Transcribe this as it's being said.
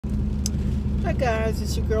Hi guys,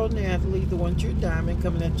 it's your girl Natalie, the one true diamond,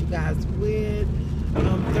 coming at you guys with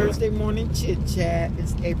Thursday morning chit chat.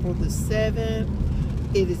 It's April the 7th.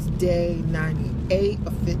 It is day 98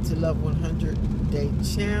 of Fit to Love 100 Day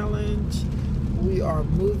Challenge. We are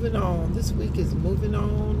moving on. This week is moving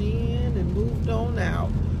on in and moved on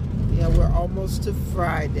out. Yeah, we're almost to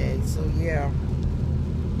Friday, so yeah.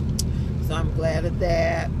 So I'm glad of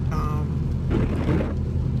that.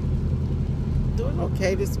 Doing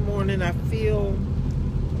okay this morning. I feel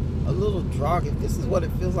a little droggy. This is what it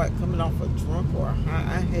feels like coming off a drunk or a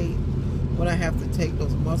high. I hate when I have to take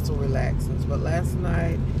those muscle relaxants. But last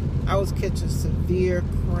night I was catching severe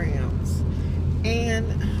cramps,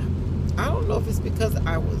 and I don't know if it's because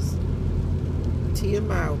I was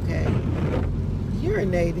TMI, okay,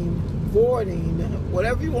 urinating, voiding,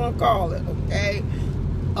 whatever you want to call it, okay,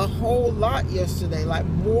 a whole lot yesterday, like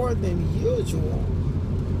more than usual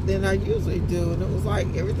than I usually do. And it was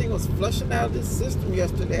like everything was flushing out of this system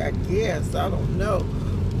yesterday, I guess. I don't know.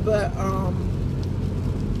 But I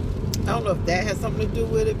don't know if that has something to do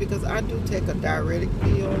with it, because I do take a diuretic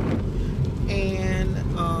pill, and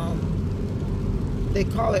they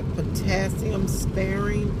call it potassium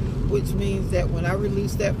sparing, which means that when I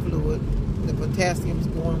release that fluid, the potassium's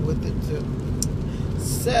going with it too.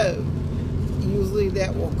 So usually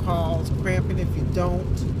that will cause cramping if you don't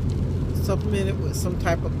supplement it with some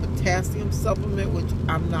type of potassium supplement, which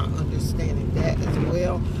I'm not understanding that as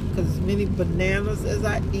well, because as many bananas as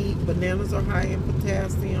I eat, bananas are high in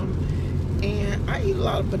potassium, and I eat a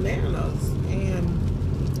lot of bananas, and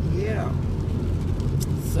yeah,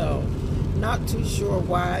 so not too sure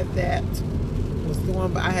why that was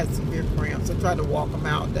going, but I had severe cramps. I tried to walk them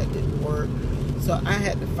out, that didn't work, so I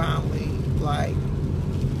had to finally like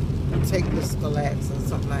take this relaxant,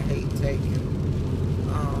 something I hate taking.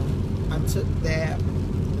 I took that,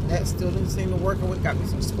 and that still didn't seem to work. I went got me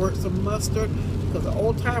some squirts of mustard, because the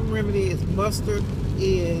old time remedy is mustard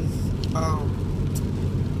is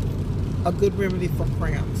a good remedy for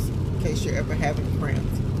cramps, in case you're ever having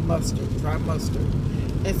cramps. Mustard, try mustard.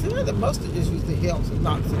 And sometimes the mustard just usually helps and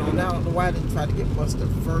knocks it on. Now I don't know why I didn't try to get mustard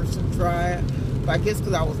first and try it, but I guess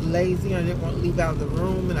because I was lazy and I didn't want to leave out of the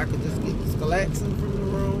room, and I could just get this relaxant from the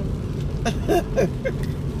room.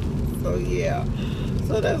 So yeah.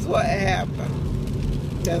 So that's what happened.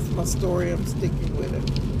 That's my story. I'm sticking with it.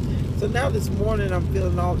 So now this morning I'm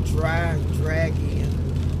feeling all dry and draggy, and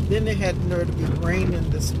then it had the nerve to be raining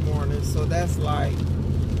this morning. So that's like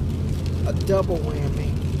a double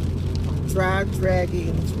whammy. I'm dry, draggy,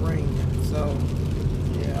 and it's raining. So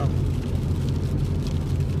yeah.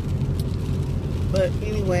 But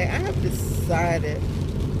anyway, I have decided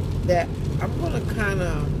that I'm gonna kind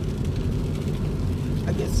of,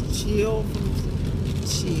 I guess, chill from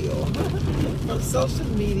social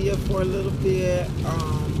media for a little bit.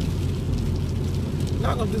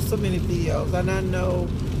 Not gonna do so many videos, and I know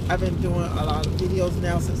I've been doing a lot of videos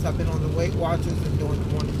now since I've been on the Weight Watchers and doing the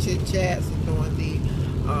morning chit chats and doing the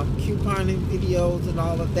couponing videos and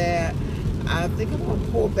all of that. I think I'm gonna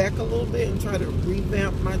pull back a little bit and try to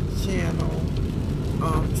revamp my channel.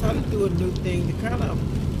 Try to do a new thing to kind of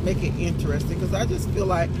make it interesting, because I just feel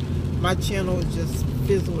like my channel is just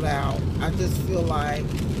fizzled out. I just feel like,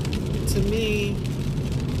 to me,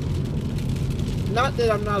 not that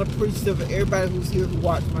I'm not appreciative of everybody who's here who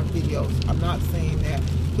watch my videos. I'm not saying that.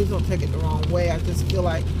 Please don't take it the wrong way. I just feel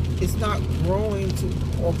like it's not growing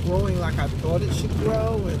like I thought it should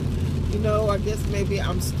grow. And, you know, I guess maybe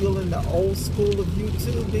I'm still in the old school of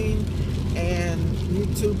YouTubing, and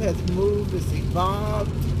YouTube has moved, it's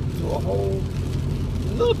evolved to a whole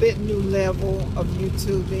little bit new level of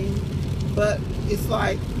YouTubing. But it's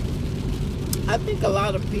like, I think a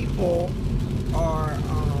lot of people are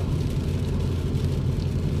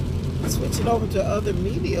switching over to other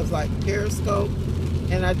medias like Periscope,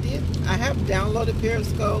 and I have downloaded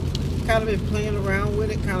Periscope, kind of been playing around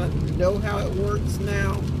with it, kind of know how it works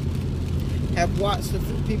now. Have watched a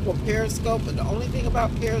few people Periscope, but the only thing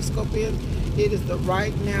about Periscope is it is the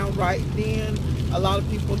right now, right then. A lot of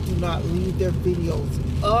people do not leave their videos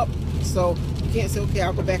up, so you can't say, okay,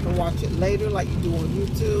 I'll go back and watch it later like you do on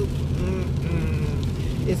YouTube.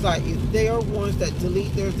 It's like, if they are ones that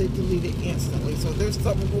delete theirs, they delete it instantly. So if there's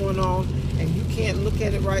something going on and you can't look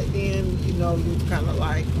at it right then, you know, you're kind of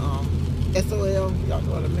like SOL, y'all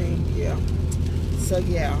know what I mean? Yeah. So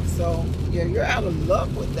yeah, you're out of luck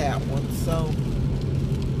with that one. So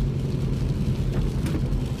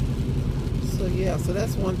yeah, so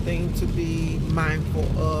that's one thing to be mindful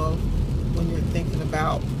of when you're thinking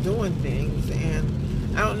about doing things. And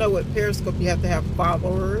I don't know, with Periscope you have to have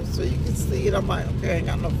followers so you can see it. I'm like, okay, I ain't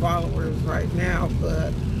got no followers right now,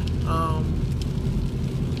 but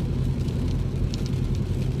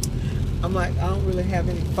I'm like, I don't really have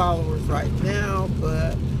any followers right now,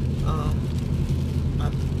 but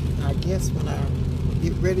I guess when I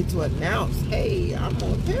get ready to announce, hey, I'm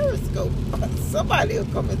on Periscope, somebody will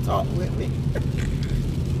come and talk with me.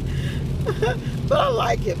 But I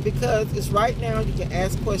like it because it's right now. You can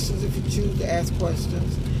ask questions if you choose to ask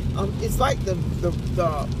questions. It's like the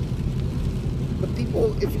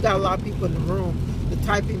people. If you got a lot of people in the room, the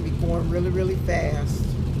typing be going really, really fast.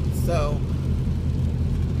 So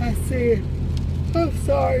I see. I'm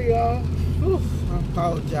sorry, y'all. I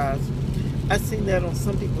apologize. I seen that on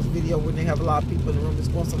some people's video when they have a lot of people in the room. It's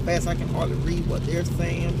going so fast I can hardly read what they're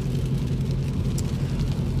saying.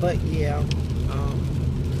 But yeah,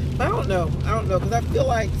 I don't know, because I feel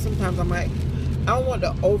like sometimes I don't want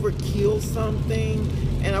to overkill something.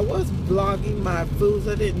 And I was vlogging my foods.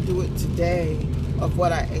 I didn't do it today of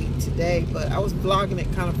what I ate today, but I was vlogging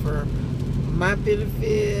it kind of for my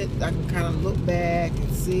benefit. I can kind of look back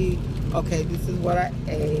and see, okay, this is what I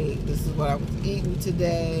ate, this is what I was eating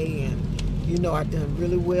today, and you know, I done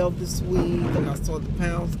really well this week, and I saw the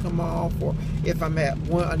pounds come off. Or if I'm at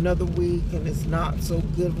another week and it's not so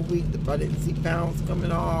good of a week, if I didn't see pounds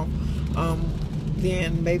coming off,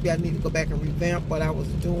 then maybe I need to go back and revamp what I was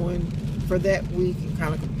doing for that week and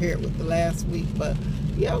kind of compare it with the last week. But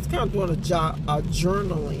yeah, I was kind of doing a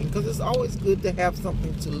journaling, because it's always good to have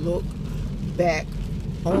something to look back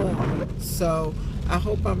on. So I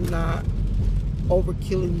hope I'm not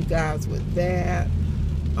overkilling you guys with that.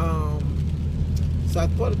 So I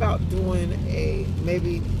thought about doing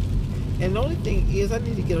maybe, and the only thing is I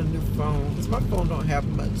need to get a new phone, because my phone don't have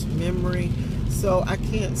much memory, so I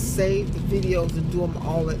can't save the videos and do them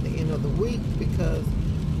all at the end of the week, because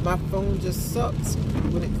my phone just sucks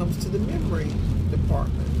when it comes to the memory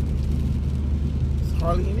department. There's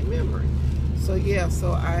hardly any memory. So yeah,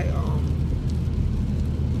 so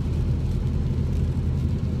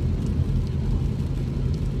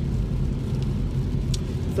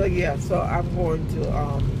so I'm going to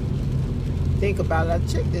think about it. I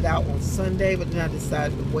checked it out on Sunday, but then I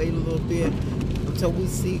decided to wait a little bit until we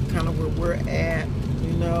see kind of where we're at,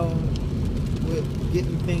 you know, with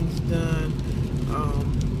getting things done.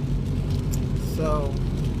 So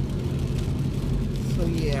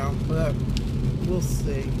yeah, but we'll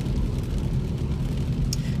see.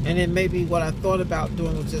 And then maybe what I thought about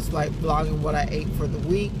doing was just like vlogging what I ate for the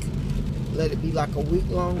week. Let it be like a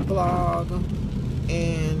week-long vlog.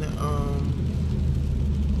 And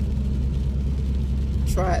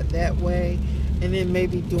try it that way. And then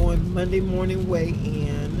maybe doing Monday morning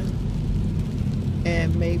weigh-in,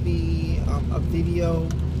 and maybe a video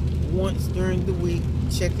once during the week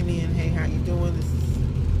checking in. Hey, how you doing? This is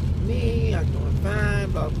me. I'm doing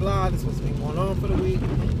fine. Blah blah. This is what's been going on for the week.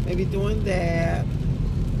 Maybe doing that,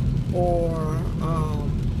 or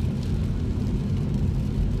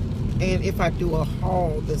and if I do a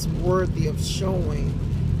haul that's worthy of showing,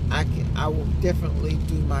 I will definitely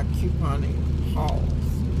do my couponing hauls,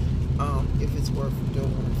 if it's worth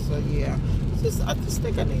doing. So yeah, I just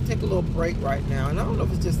think I need to take a little break right now. And I don't know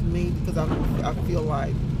if it's just me, because I feel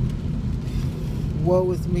like woe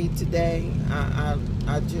is me today. I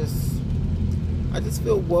just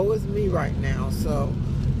feel woe is me right now. So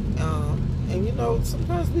and you know,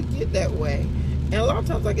 sometimes we get that way. And a lot of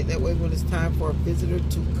times I get that way when it's time for a visitor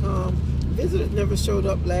to come. Visitors never showed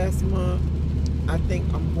up last month. I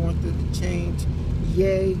think I'm going through the change.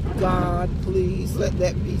 Yay, God, please let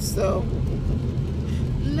that be so.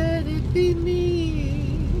 Let it be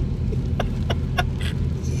me.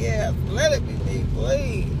 Yes, let it be me,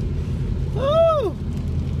 please.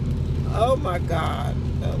 Oh my God.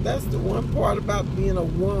 That's the one part about being a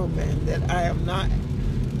woman that I'm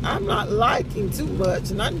not liking too much,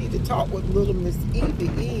 and I need to talk with little Miss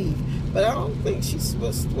Eve, but I don't think she's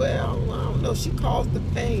supposed to, well, I don't know, she caused the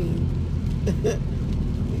pain. I need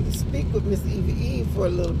to speak with Miss Eve for a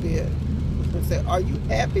little bit and say, are you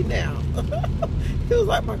happy now? Feels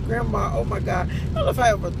like my grandma. Oh my God, I don't know if I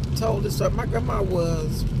ever told this story. My grandma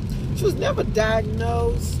she was never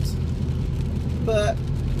diagnosed, but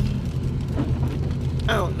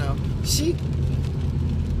I don't know,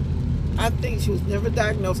 I think she was never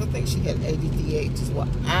diagnosed. I think she had ADDH is what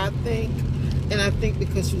I think. And I think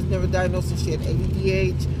because she was never diagnosed and she had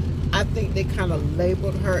ADDH, I think they kind of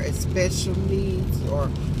labeled her as special needs, or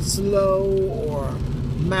slow, or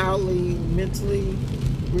mildly mentally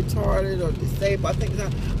retarded, or disabled. I think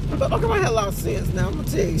that, but my grandma had a lot of sense. Now I'm gonna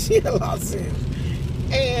tell you, she had a lot of sense.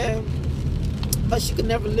 But she could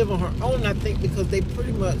never live on her own, I think, because they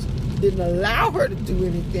pretty much didn't allow her to do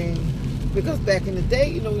anything. Because back in the day,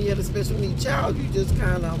 you know, when you had a special needs child, you just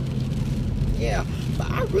kind of, yeah. But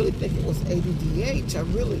I really think it was ADDH. I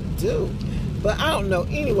really do. But I don't know.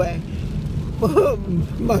 Anyway,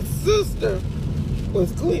 my sister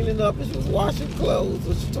was cleaning up and she was washing clothes.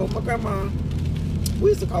 So she told my grandma, we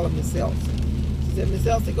used to call her Miss Elsie. She said, Miss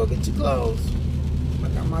Elsie, go get your clothes. My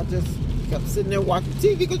grandma just kept sitting there watching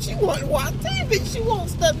TV because she wanted to watch TV. She won't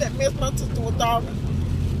stuff that mess my sister was talking.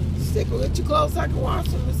 She said, go get your clothes so I can wash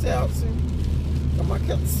them, Miss Elsie. Grandma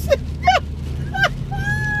kept sitting there.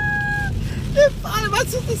 Then finally my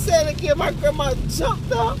sister said it again. My grandma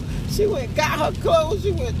jumped up. She went, got her clothes.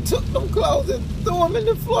 She went, took them clothes and threw them in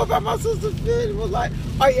the floor by my sister's feet and was like,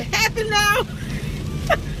 are you happy now?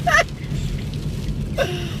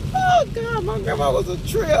 Oh, God, my grandma was a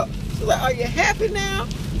trip. She was like, are you happy now?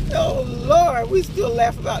 Oh, Lord, we still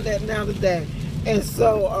laugh about that now today. And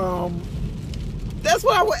so, that's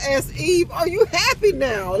what I would ask Eve, are you happy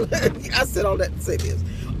now? I said all that to say this.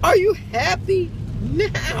 Are you happy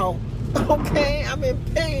now? Okay, I'm in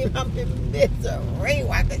pain. I'm in misery.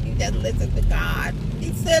 Why can't you just listen to God?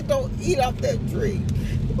 He said don't eat off that tree.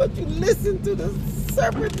 But you listen to the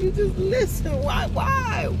serpent. You just listen. Why?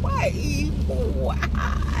 Why, Eve?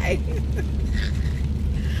 Why?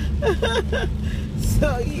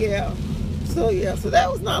 So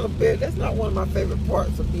that was not that's not one of my favorite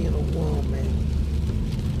parts of being a woman.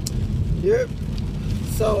 Yep.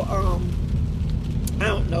 So, I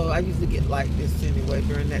don't know. I used to get like this anyway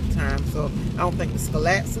during that time. So I don't think the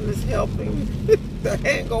scalaxin is helping. The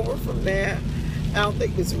hangover from that. I don't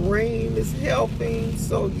think this rain is helping.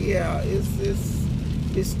 So yeah,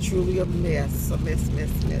 it's truly a mess. A mess.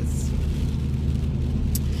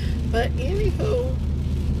 But anywho,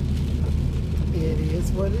 it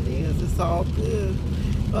is what it is. It's all good.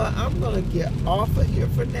 But I'm gonna get off of here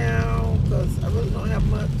for now because I really don't have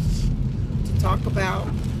much to talk about.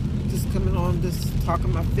 Just coming on, just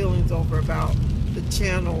talking my feelings over about the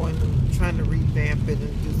channel and trying to revamp it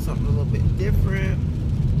and do something a little bit different.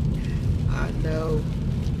 I know,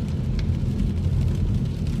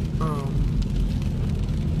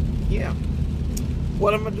 yeah.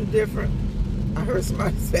 What I'm gonna do different? I heard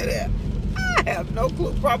somebody say that. I have no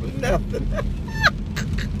clue. Probably nothing.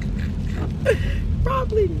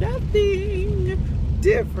 Probably nothing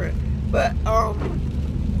different. But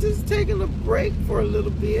just taking a break for a little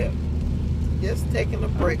bit. Just taking a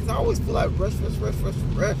break. Cause I always feel like rush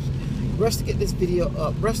to get this video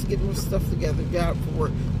up, rush to get more stuff together, get out for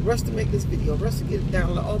work, rush to make this video, rush to get it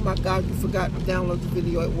downloaded. Oh my God, you forgot to download the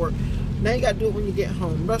video at work. Now you gotta do it when you get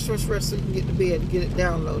home. Rush so you can get to bed and get it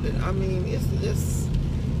downloaded. I mean, it just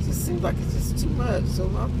seems like it's just too much. So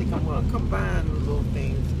I think I'm gonna combine the little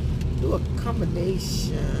things, do a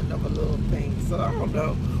combination of a little thing. So I don't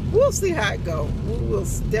know. We'll see how it goes. We will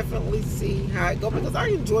definitely see how it goes because I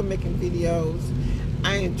enjoy making videos.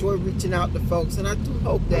 I enjoy reaching out to folks, and I do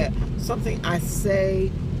hope that something I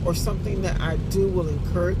say or something that I do will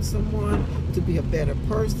encourage someone to be a better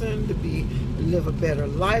person, to live a better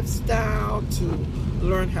lifestyle, to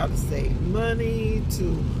learn how to save money,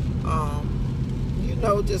 to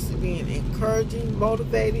just being encouraging,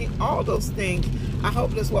 motivating, all those things. I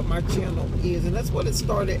hope that's what my channel is, and that's what it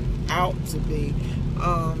started out to be.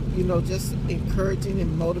 Just encouraging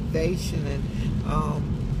and motivation, and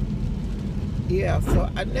so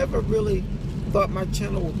I never really thought my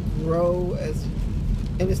channel would grow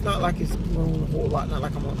and it's not like it's grown a whole lot. Not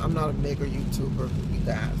like I'm not a mega YouTuber, you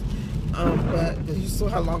guys. But you saw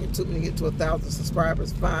how long it took me to get to 1,000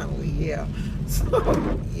 subscribers finally. Yeah.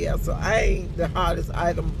 So I ain't the hottest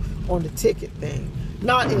item on the ticket thing.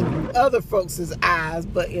 Not in other folks' eyes,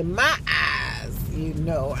 but in my eyes.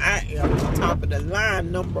 I am the top of the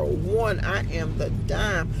line, number one. I am the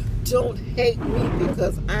dime. Don't hate me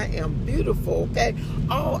because I am beautiful, okay?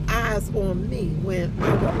 All eyes on me when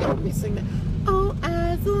I walk. Y'all me sing that. All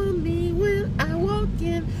eyes on me when I walk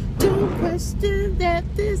in. Don't question that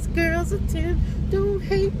this girl's a 10. Don't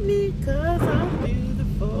hate me cause I'm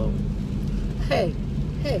beautiful. Hey,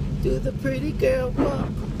 do the pretty girl walk,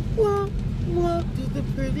 walk, walk, do the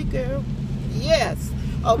pretty girl. Yes,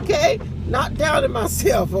 okay? Not down in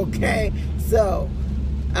myself, okay? So,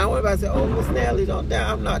 I don't want anybody to say, oh, Miss Natalie, don't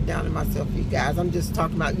down. I'm not down in myself, you guys. I'm just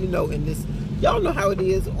talking about, in this, y'all know how it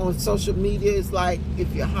is on social media. It's like,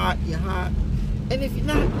 if you're hot, you're hot. And if you're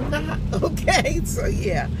not, you're not, okay? So,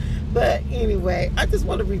 yeah. But anyway, I just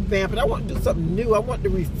want to revamp it. I want to do something new. I want to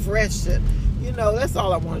refresh it. That's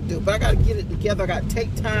all I want to do. But I got to get it together. I got to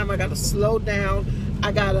take time. I got to slow down.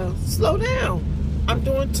 I'm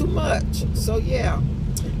doing too much. So, yeah.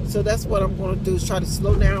 So that's what I'm going to do is try to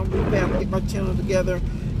slow down, revamp, get my channel together,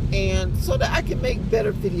 and so that I can make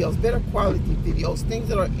better videos, better quality videos, things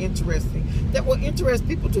that are interesting, that will interest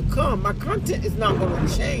people to come. My content is not going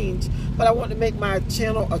to change, but I want to make my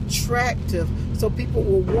channel attractive so people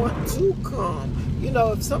will want to come. You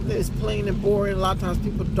know, if something is plain and boring, a lot of times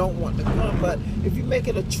people don't want to come, but if you make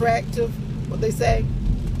it attractive, what they say,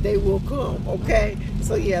 they will come. Okay,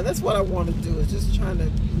 so yeah, that's what I want to do, is just trying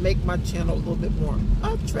to make my channel a little bit more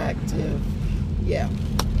attractive. Yeah.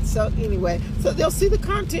 So anyway, so they'll see the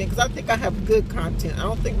content, because I think I have good content. I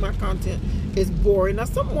don't think my content is boring. Now,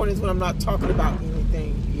 some mornings when I'm not talking about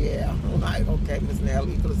anything, yeah, I'm like, okay, Miss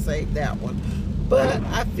Natalie, you could have saved that one. But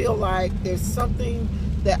I feel like there's something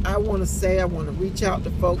that I want to say. I want to reach out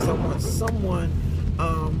to folks. I want someone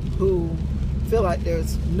who feel like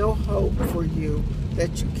there's no hope for you,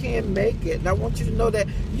 that you can make it. And I want you to know that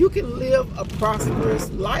you can live a prosperous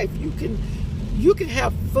life. You can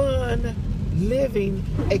have fun living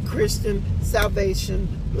a Christian salvation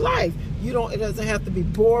life. It doesn't have to be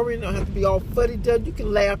boring. It don't have to be all fuddy-duddy. You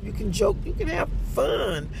can laugh, you can joke, you can have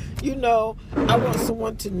fun. You know, I want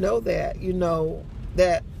someone to know that, you know,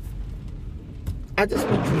 that I just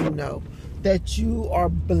want you to know that you are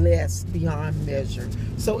blessed beyond measure.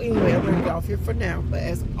 So anyway, I'm going to get off here for now. But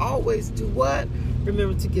as always, do what?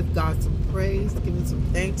 Remember to give God some praise, give Him some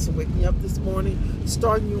thanks for waking you up this morning,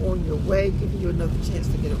 starting you on your way, giving you another chance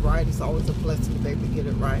to get it right. It's always a blessing to be able to get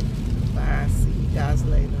it right. Bye. See you guys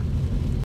later.